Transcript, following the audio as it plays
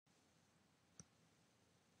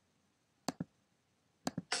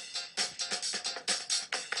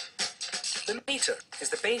The meter is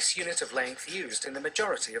the base unit of length used in the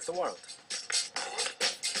majority of the world.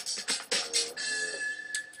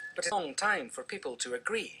 But it's a long time for people to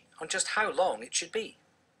agree on just how long it should be.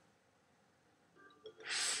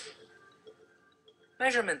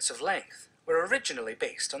 Measurements of length were originally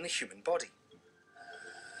based on the human body,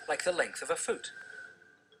 like the length of a foot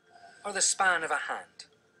or the span of a hand.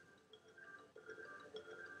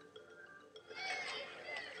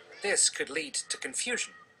 This could lead to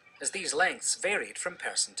confusion, as these lengths varied from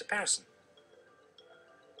person to person.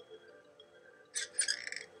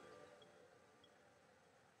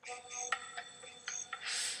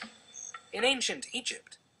 In ancient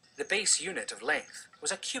Egypt, the base unit of length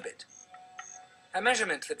was a cubit, a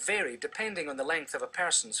measurement that varied depending on the length of a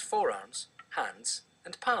person's forearms, hands,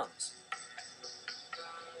 and palms.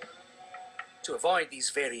 To avoid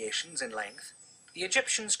these variations in length, the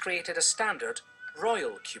Egyptians created a standard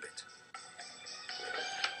royal cubit.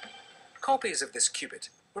 Copies of this cubit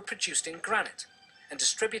were produced in granite and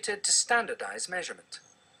distributed to standardize measurement.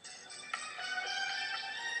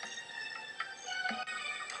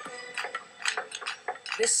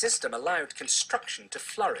 This system allowed construction to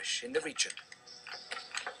flourish in the region.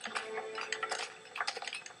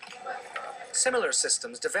 Similar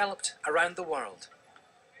systems developed around the world,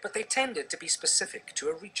 but they tended to be specific to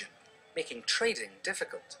a region, making trading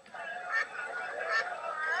difficult.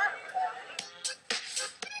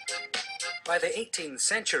 By the 18th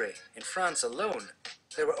century, in France alone,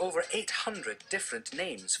 there were over 800 different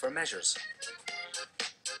names for measures.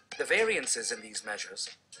 The variances in these measures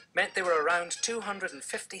meant there were around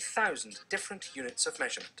 250,000 different units of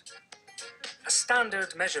measurement. A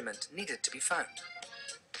standard measurement needed to be found: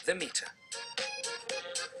 the meter.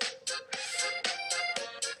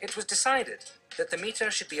 It was decided that the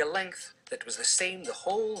meter should be a length that was the same the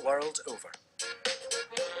whole world over.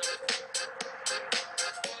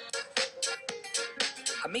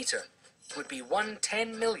 A meter would be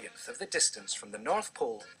 1/10,000,000th of the distance from the North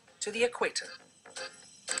Pole to the equator.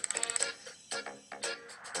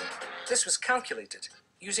 This was calculated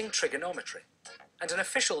using trigonometry, and an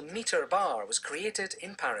official meter bar was created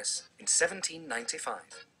in Paris in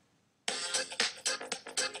 1795.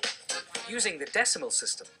 Using the decimal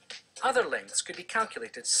system, other lengths could be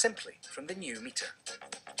calculated simply from the new meter.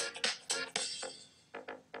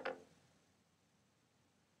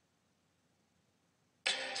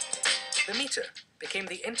 The meter became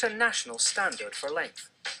the international standard for length,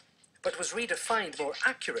 but was redefined more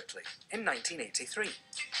accurately in 1983.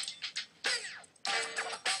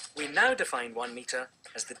 We now define 1 meter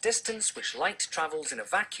as the distance which light travels in a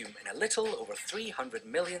vacuum in a little over 300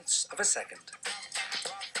 millionths of a second.